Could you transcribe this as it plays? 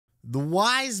The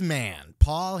wise man,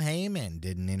 Paul Heyman,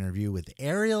 did an interview with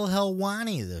Ariel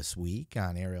Helwani this week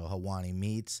on Ariel Helwani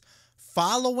Meets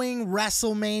following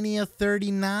WrestleMania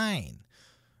 39.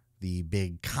 The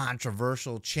big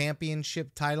controversial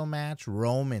championship title match,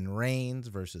 Roman Reigns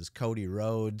versus Cody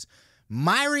Rhodes.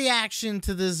 My reaction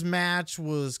to this match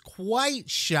was quite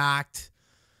shocked.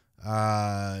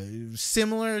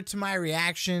 Similar to my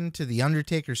reaction to the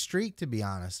Undertaker streak, to be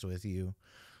honest with you.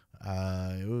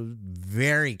 It was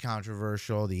very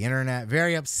controversial. The internet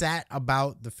very upset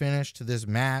about the finish to this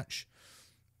match.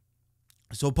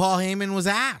 So Paul Heyman was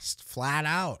asked flat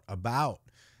out about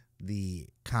the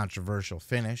controversial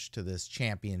finish to this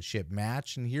championship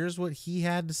match, and here's what he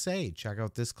had to say. Check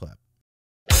out this clip.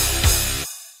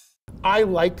 I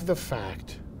like the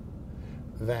fact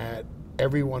that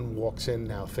everyone walks in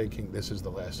now thinking this is the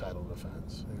last title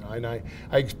defense. You know, and I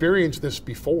experienced this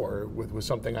before with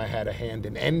something I had a hand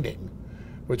in ending,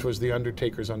 which was the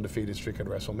Undertaker's undefeated streak at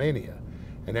WrestleMania.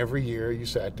 And every year you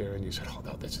sat there and you said, oh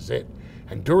no, this is it.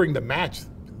 And during the match,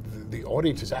 the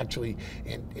audience is actually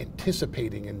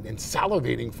anticipating and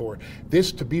salivating for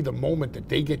this to be the moment that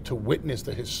they get to witness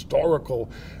the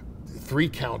historical 3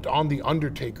 count on the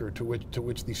Undertaker to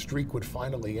which the streak would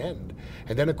finally end.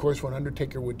 And then, of course, when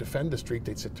Undertaker would defend the streak,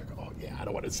 they'd sit there, oh yeah, I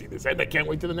don't want to see this end. I can't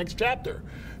wait to the next chapter.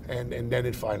 And then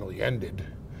it finally ended.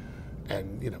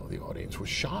 And, you know, the audience was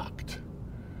shocked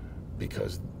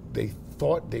because they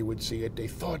thought they would see it. They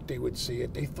thought they would see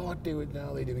it. They thought they would.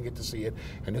 No, they didn't get to see it.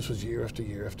 And this was year after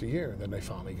year after year. And then they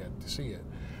finally got to see it.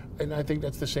 And I think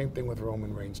that's the same thing with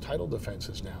Roman Reigns' title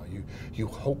defenses now. You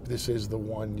hope this is the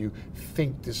one. You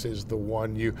think this is the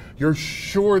one. You're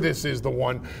sure this is the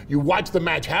one. You watch the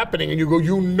match happening and you go,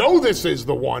 you know this is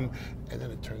the one. And then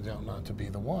it turns out not to be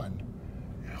the one.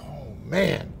 Oh,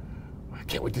 man. I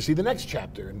can't wait to see the next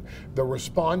chapter. And the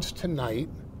response tonight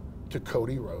to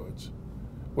Cody Rhodes,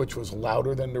 which was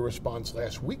louder than the response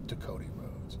last week to Cody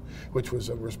Rhodes, which was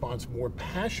a response more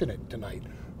passionate tonight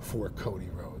for Cody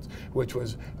Rhodes, which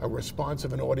was a response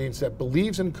of an audience that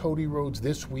believes in Cody Rhodes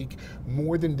this week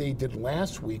more than they did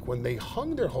last week when they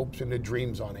hung their hopes and their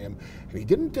dreams on him, and he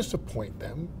didn't disappoint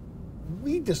them.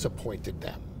 We disappointed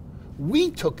them. We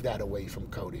took that away from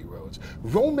Cody Rhodes.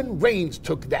 Roman Reigns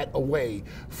took that away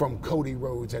from Cody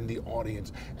Rhodes and the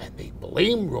audience, and they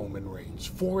blame Roman Reigns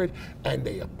for it, and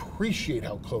they appreciate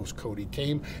how close Cody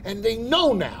came, and they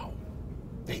know now,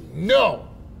 they know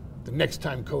the next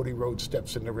time Cody Rhodes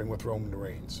steps in the ring with Roman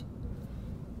Reigns,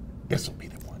 this will be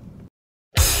the one.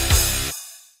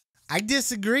 I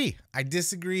disagree. I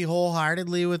disagree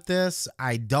wholeheartedly with this.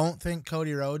 I don't think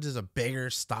Cody Rhodes is a bigger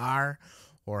star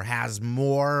or has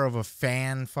more of a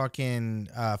fan fucking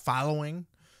following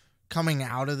coming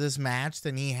out of this match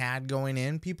than he had going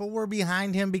in. People were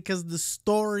behind him because the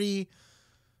story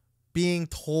being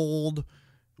told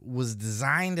was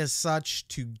designed as such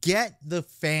to get the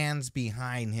fans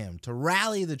behind him, to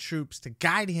rally the troops, to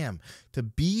guide him, to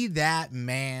be that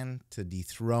man to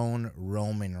dethrone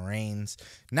Roman Reigns.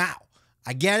 Now,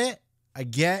 I get it. I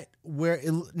get where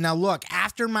it, now look,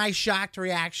 after my shocked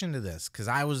reaction to this, because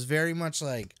I was very much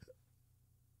like,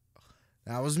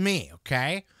 that was me,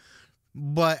 okay?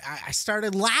 But I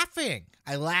started laughing.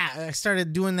 I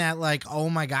started doing that like, oh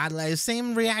my God, like the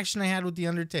same reaction I had with The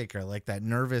Undertaker, like that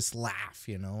nervous laugh,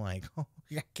 you know, like, oh,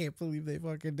 I can't believe they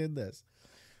fucking did this.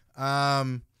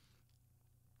 Because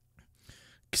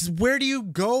where do you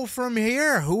go from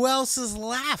here? Who else is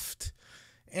left?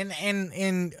 And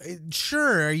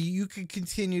sure, you could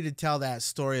continue to tell that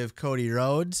story of Cody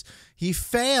Rhodes. He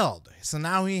failed, so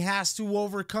now he has to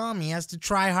overcome. He has to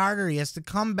try harder. He has to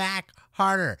come back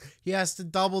harder. He has to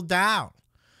double down.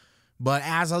 But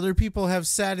as other people have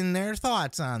said in their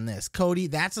thoughts on this, Cody,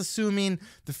 that's assuming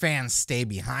the fans stay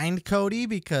behind Cody,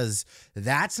 because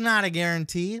that's not a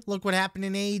guarantee. Look what happened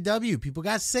in AEW. People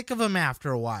got sick of him after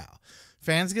a while.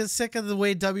 Fans get sick of the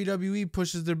way WWE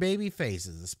pushes their baby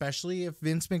faces, especially if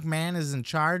Vince McMahon is in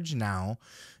charge now.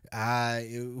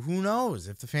 Who knows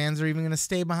if the fans are even going to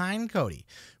stay behind Cody?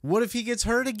 What if he gets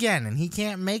hurt again and he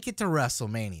can't make it to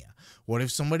WrestleMania? What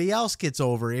if somebody else gets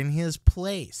over in his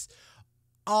place?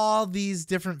 All these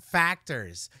different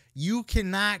factors. You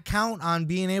cannot count on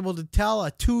being able to tell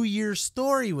a 2-year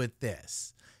story with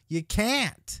this. You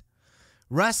can't.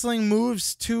 Wrestling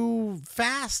moves too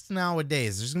fast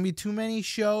nowadays. There's going to be too many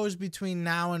shows between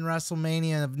now and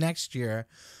WrestleMania of next year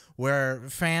where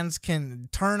fans can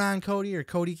turn on Cody or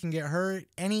Cody can get hurt.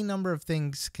 Any number of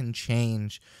things can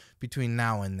change between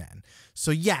now and then.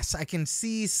 So, yes, I can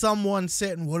see someone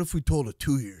sitting, what if we told a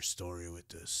 2-year story with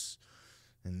this?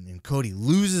 And Cody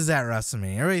loses at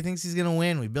WrestleMania. Everybody thinks he's going to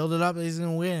win. We build it up that he's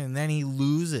going to win, and then he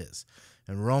loses.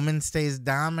 And Roman stays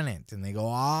dominant, and they go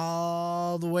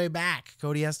all the way back.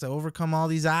 Cody has to overcome all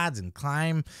these odds and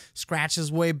scratch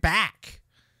his way back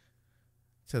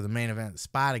to the main event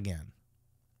spot again.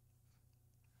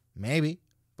 Maybe.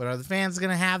 But are the fans going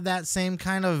to have that same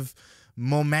kind of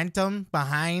momentum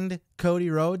behind Cody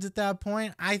Rhodes at that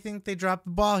point? I think they dropped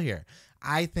the ball here.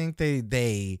 I think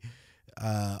they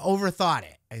overthought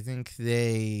it. I think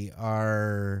they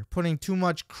are putting too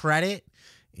much credit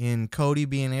in Cody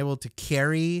being able to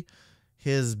carry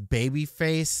his baby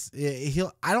face.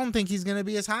 I don't think he's going to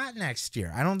be as hot next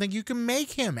year. I don't think you can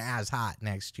make him as hot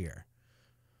next year.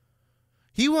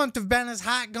 He wouldn't have been as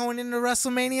hot going into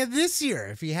WrestleMania this year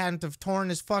if he hadn't have torn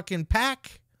his fucking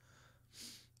pec.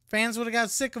 Fans would have got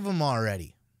sick of him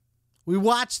already. We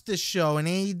watched this show in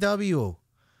AEW.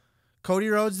 Cody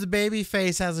Rhodes, the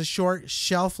babyface, has a short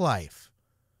shelf life.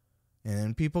 And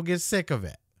then people get sick of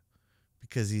it.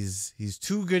 Because he's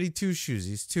too goody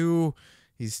two-shoes. It's too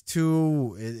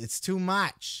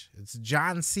much. It's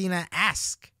John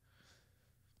Cena-esque.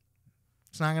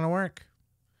 It's not going to work.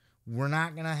 We're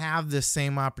not going to have this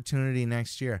same opportunity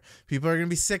next year. People are going to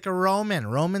be sick of Roman.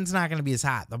 Roman's not going to be as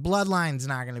hot. The bloodline's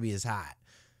not going to be as hot.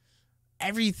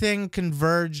 Everything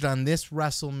converged on this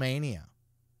WrestleMania.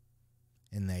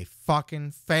 And they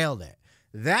fucking failed it.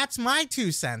 That's my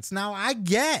 2 cents. Now, I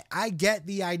get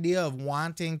the idea of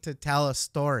wanting to tell a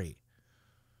story.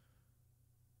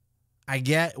 I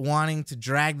get wanting to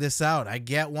drag this out. I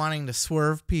get wanting to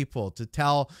swerve people, to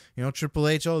tell, Triple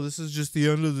H, oh, this is just the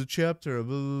end of the chapter.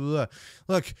 Blah, blah, blah.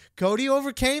 Look, Cody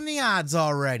overcame the odds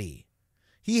already.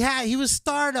 He was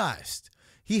Stardust.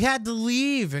 He had to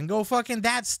leave and go fucking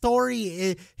that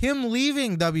story. Him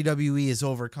leaving WWE is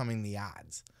overcoming the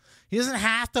odds. He doesn't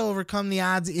have to overcome the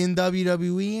odds in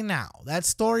WWE now. That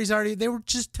story's already, they were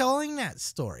just telling that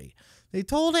story. They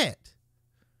told it.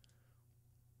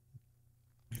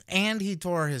 And he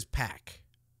tore his pec.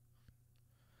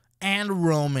 And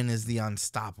Roman is the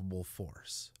unstoppable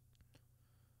force.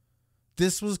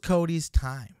 This was Cody's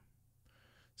time.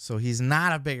 So he's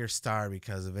not a bigger star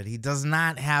because of it. He does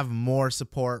not have more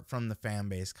support from the fan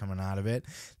base coming out of it.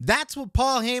 That's what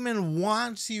Paul Heyman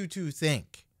wants you to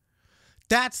think.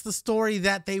 That's the story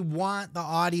that they want the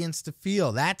audience to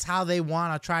feel. That's how they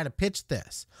want to try to pitch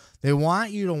this. They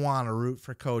want you to want to root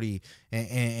for Cody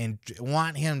and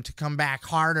want him to come back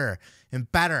harder and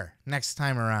better next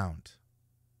time around.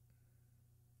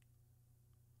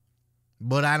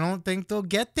 But I don't think they'll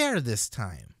get there this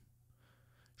time.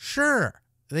 Sure,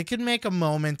 they could make a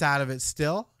moment out of it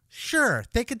still. Sure,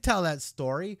 they could tell that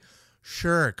story.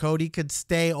 Sure, Cody could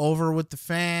stay over with the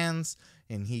fans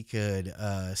and he could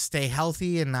stay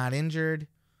healthy and not injured.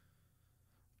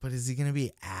 But is he going to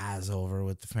be as over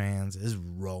with the fans? Is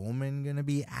Roman going to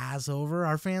be as over?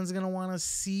 Are fans going to want to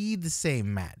see the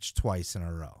same match twice in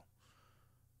a row?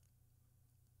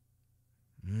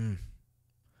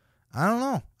 I don't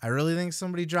know. I really think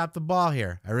somebody dropped the ball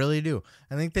here. I really do.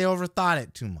 I think they overthought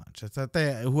it too much. I thought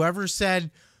whoever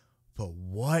said, but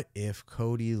what if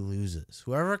Cody loses?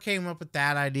 Whoever came up with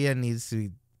that idea needs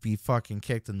to be fucking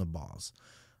kicked in the balls.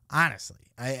 Honestly,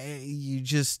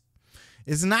 it's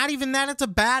not even that it's a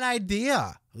bad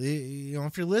idea.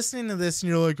 If you're listening to this and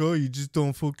you're like, oh, you just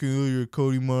don't fucking know you're a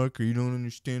Cody mark or you don't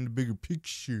understand the bigger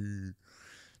picture.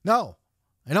 No,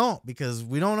 I don't, because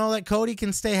we don't know that Cody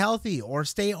can stay healthy or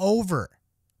stay over,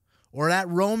 or that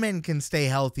Roman can stay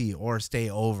healthy or stay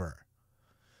over.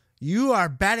 You are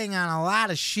betting on a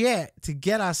lot of shit to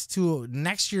get us to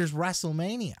next year's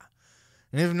WrestleMania.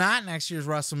 And if not next year's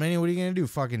WrestleMania, what are you going to do?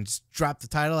 Fucking just drop the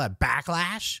title at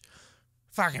Backlash?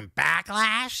 Fucking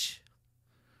Backlash?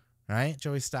 Right?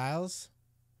 Joey Styles?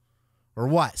 Or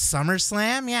what?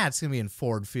 SummerSlam? Yeah, it's going to be in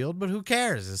Ford Field, but who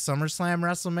cares? Is SummerSlam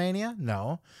WrestleMania?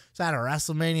 No. Is that a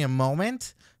WrestleMania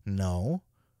moment? No.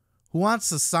 Who wants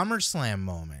the SummerSlam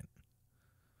moment?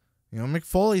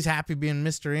 McFoley's happy being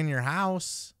Mr. In Your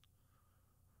House.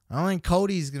 I don't think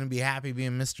Cody's going to be happy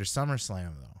being Mr.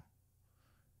 SummerSlam, though.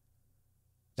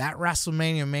 That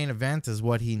WrestleMania main event is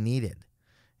what he needed.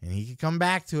 And he could come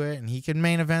back to it, and he could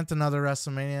main event another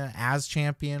WrestleMania as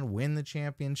champion, win the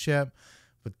championship.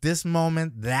 But this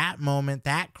moment, that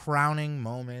crowning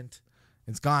moment,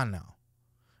 it's gone now.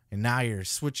 And now you're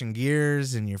switching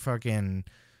gears, and you're fucking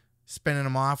spinning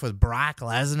him off with Brock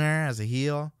Lesnar as a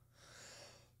heel.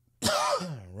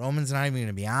 Roman's not even going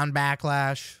to be on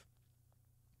Backlash.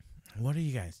 What are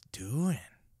you guys doing?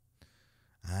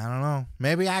 I don't know.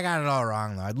 Maybe I got it all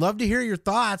wrong, though. I'd love to hear your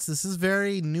thoughts. This is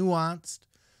very nuanced.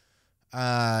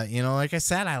 Like I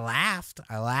said, I laughed.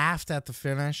 I laughed at the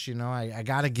finish. I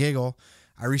got a giggle.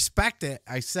 I respect it.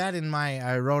 I said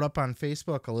I wrote up on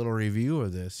Facebook a little review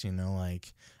of this,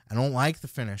 I don't like the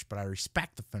finish, but I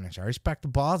respect the finish. I respect the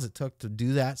balls it took to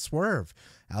do that swerve.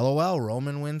 LOL,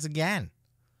 Roman wins again.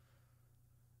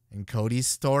 In Cody's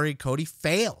story, Cody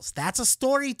fails. That's a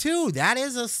story too. That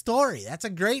is a story. That's a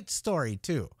great story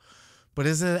too. But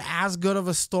is it as good of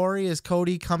a story as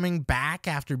Cody coming back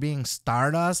after being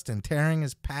Stardust and tearing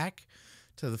his pec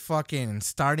to the fucking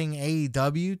starting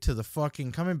AEW to the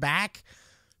fucking coming back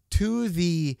to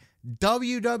the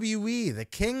WWE, the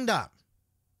Kingdom,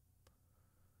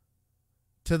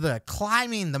 to the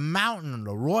climbing the mountain,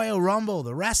 the Royal Rumble,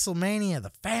 the WrestleMania,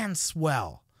 the fan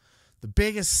swell, the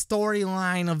biggest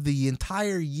storyline of the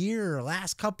entire year,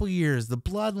 last couple years, the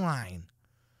bloodline.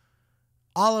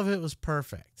 All of it was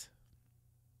perfect.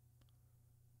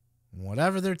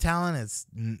 Whatever they're telling,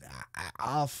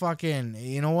 I'll fucking,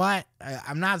 you know what?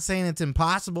 I'm not saying it's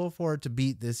impossible for it to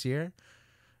beat this year.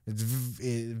 It's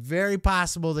very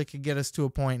possible they could get us to a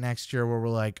point next year where we're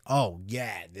like, oh,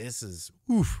 yeah, this is,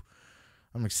 oof.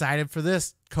 I'm excited for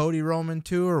this Cody Roman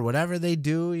 2 or whatever they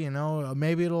do, you know.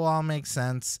 Maybe it'll all make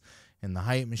sense and the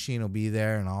hype machine will be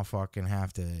there and I'll fucking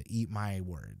have to eat my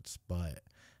words. But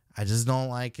I just don't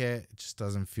like it. It just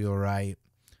doesn't feel right.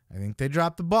 I think they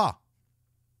dropped the ball.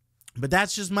 But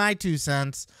that's just my 2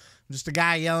 cents. I'm just a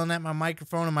guy yelling at my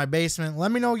microphone in my basement.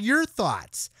 Let me know your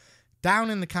thoughts down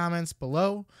in the comments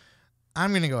below. I'm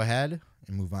going to go ahead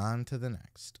and move on to the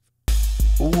next.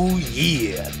 Oh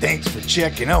yeah, thanks for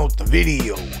checking out the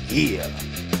video. Yeah,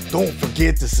 don't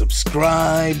forget to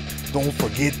subscribe. Don't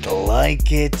forget to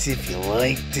like it if you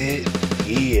liked it.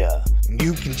 Yeah, and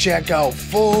you can check out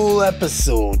full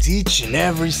episodes each and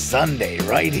every Sunday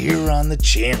right here on the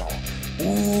channel.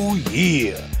 Oh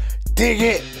yeah, dig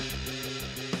it.